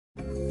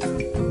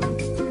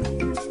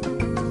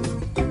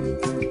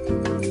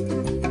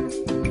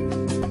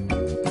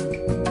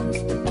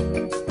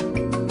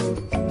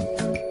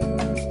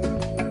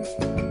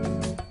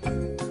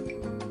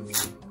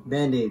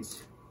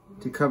Band-aids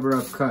to cover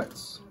up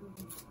cuts.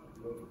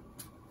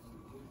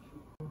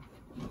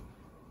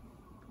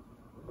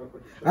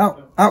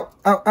 Ow, ow,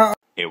 ow, ow.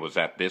 It was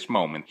at this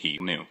moment he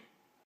knew.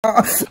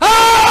 Ow,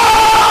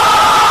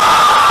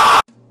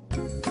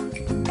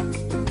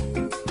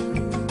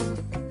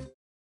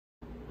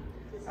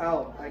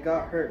 I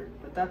got hurt,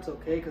 but that's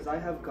okay because I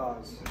have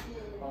gauze.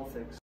 I'll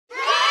fix.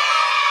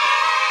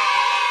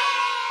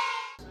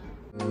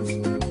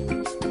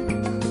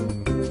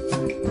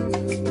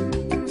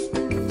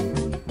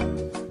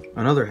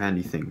 Another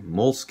handy thing,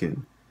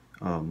 moleskin.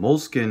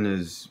 Moleskin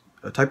is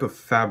a type of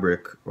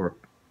fabric or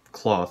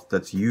cloth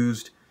that's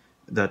used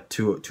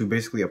to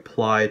basically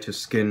apply to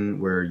skin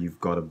where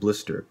you've got a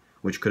blister,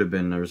 which could have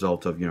been a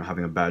result of, you know,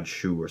 having a bad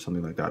shoe or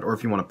something like that. Or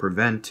if you want to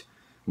prevent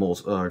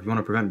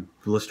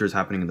blisters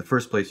happening in the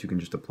first place, you can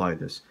just apply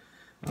this.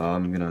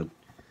 I'm gonna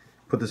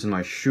put this in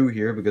my shoe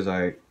here because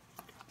I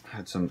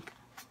had some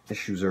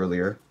issues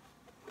earlier.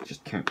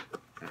 Just can't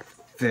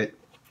fit.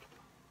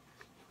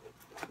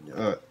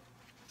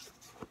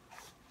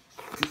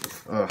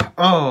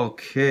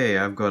 Okay,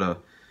 I've got a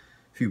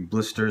few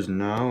blisters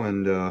now,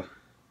 and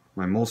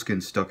my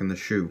moleskin's stuck in the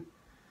shoe.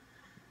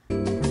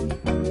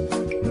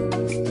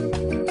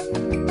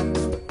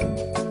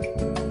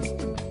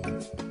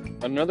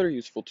 Another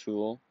useful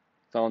tool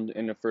found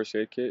in a first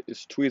aid kit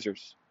is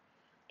tweezers.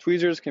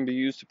 Tweezers can be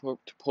used to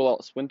pull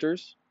out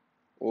splinters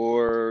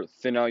or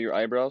thin out your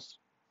eyebrows.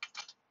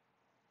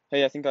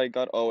 Hey, I think I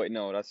got... Oh wait,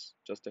 no, that's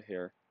just a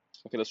hair.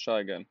 Okay, let's try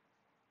again.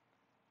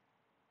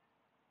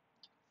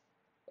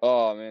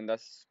 Oh man,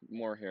 that's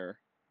more hair.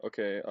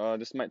 Okay,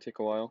 this might take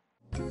a while.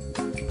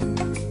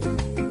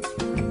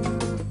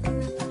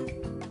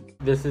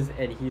 This is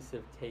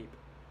adhesive tape.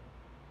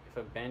 If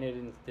a band-aid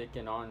isn't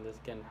sticking on, this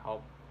can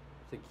help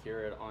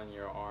secure it on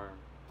your arm.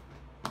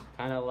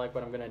 Kind of like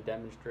what I'm going to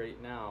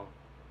demonstrate now.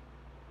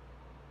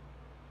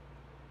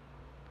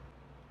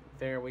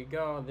 There we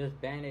go. This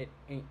band-aid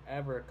ain't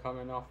ever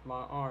coming off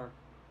my arm.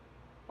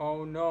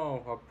 Oh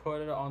no, I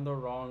put it on the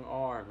wrong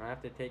arm. I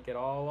have to take it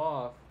all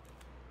off.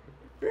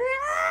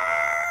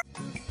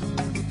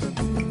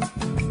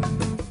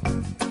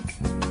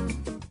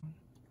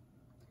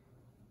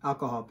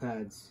 Alcohol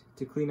pads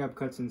to clean up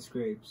cuts and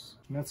scrapes.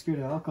 You're not scared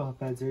of alcohol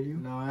pads, are you?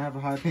 No, I have a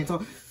high pain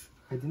tolerance.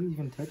 I didn't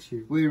even touch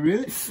you. Wait,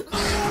 really?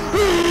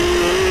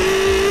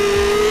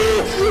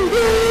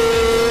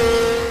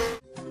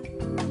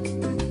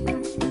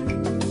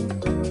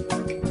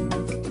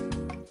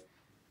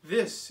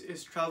 This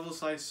is travel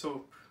size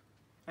soap,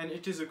 and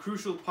it is a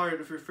crucial part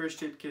of your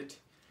first aid kit.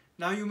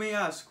 Now you may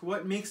ask,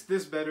 what makes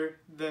this better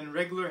than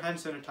regular hand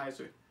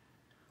sanitizer?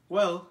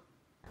 Well,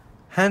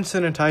 hand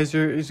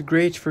sanitizer is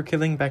great for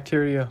killing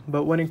bacteria,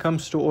 but when it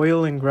comes to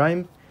oil and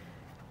grime,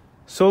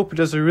 soap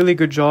does a really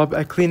good job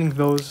at cleaning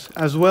those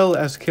as well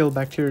as kill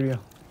bacteria.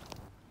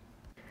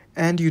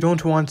 And you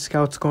don't want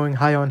scouts going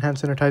high on hand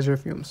sanitizer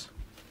fumes.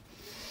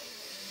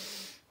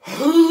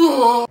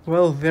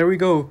 Well, there we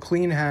go,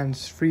 clean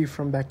hands, free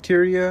from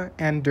bacteria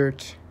and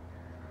dirt.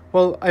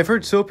 Well, I've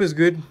heard soap is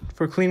good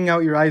for cleaning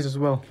out your eyes as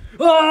well.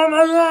 Oh,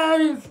 my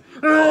eyes!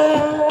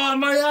 Oh,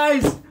 my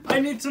eyes! I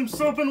need some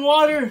soap and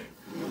water!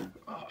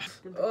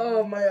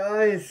 Oh, my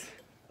eyes!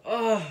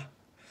 Oh,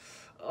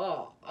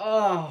 oh,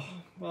 oh,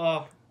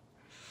 oh.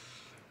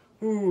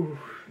 Ooh,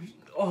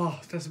 oh,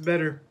 that's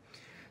better.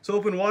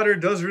 Soap and water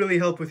does really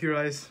help with your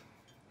eyes.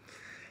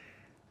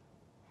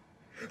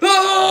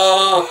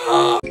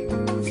 Ah!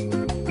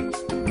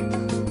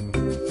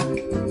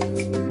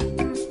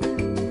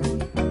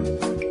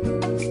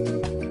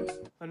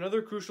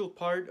 Another crucial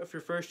part of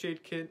your first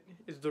aid kit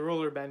is the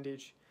roller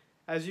bandage.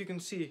 As you can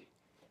see,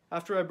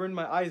 after I burned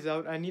my eyes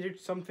out, I needed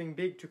something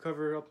big to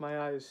cover up my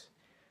eyes.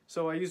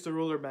 So I used the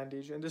roller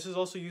bandage, and this is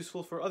also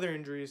useful for other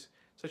injuries,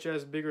 such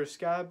as bigger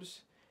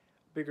scabs,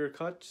 bigger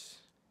cuts,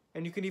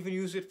 and you can even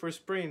use it for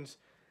sprains.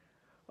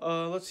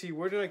 Let's see,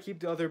 where did I keep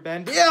the other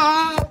bandage?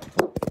 Yeah!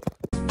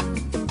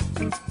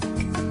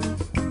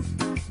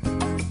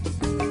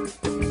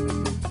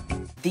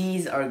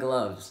 These are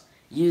gloves.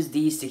 Use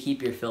these to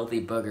keep your filthy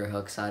booger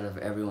hooks out of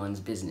everyone's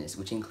business,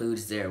 which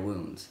includes their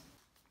wounds.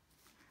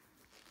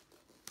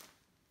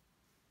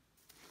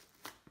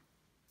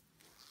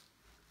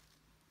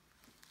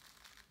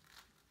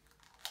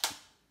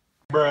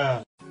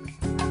 Bruh.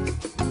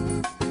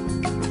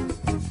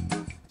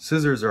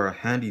 Scissors are a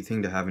handy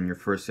thing to have in your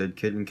first aid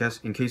kit in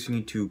case you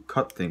need to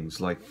cut things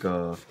like,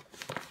 you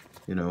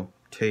know,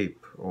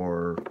 tape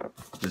or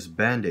just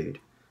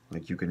Band-Aid.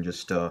 Like you can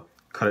just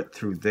cut it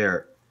through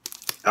there.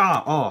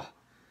 Ah! Oh!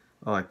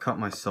 Oh, I cut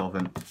myself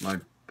and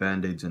my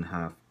Band-Aid's in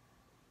half.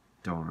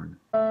 Darn.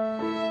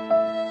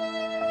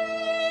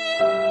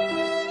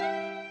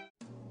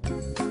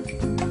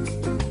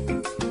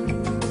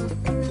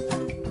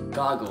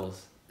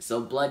 Goggles,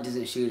 so blood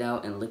doesn't shoot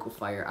out and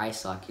liquefy your eye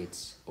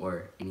sockets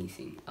or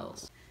anything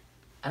else.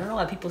 I don't know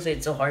why people say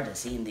it's so hard to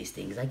see in these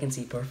things. I can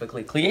see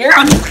perfectly clear.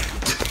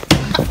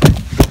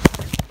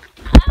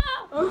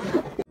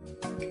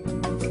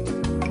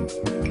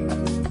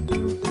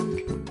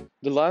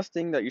 The last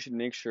thing that you should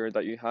make sure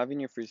that you have in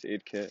your first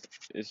aid kit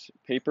is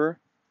paper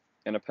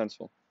and a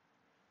pencil.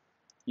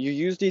 You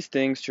use these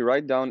things to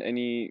write down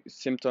any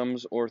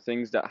symptoms or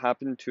things that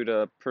happened to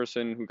the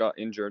person who got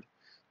injured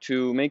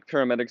to make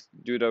paramedics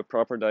do the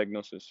proper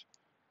diagnosis.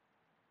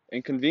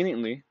 And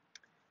conveniently,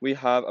 we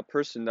have a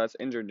person that's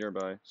injured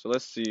nearby. So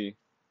let's see.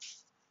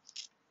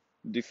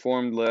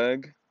 Deformed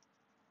leg,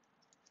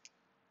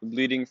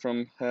 bleeding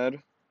from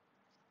head,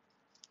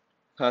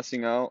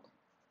 passing out,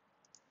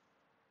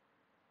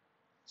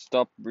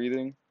 stopped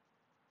breathing.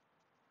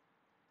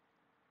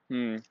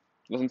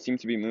 Doesn't seem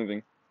to be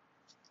moving.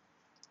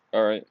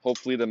 Alright,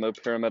 hopefully the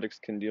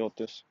paramedics can deal with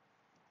this.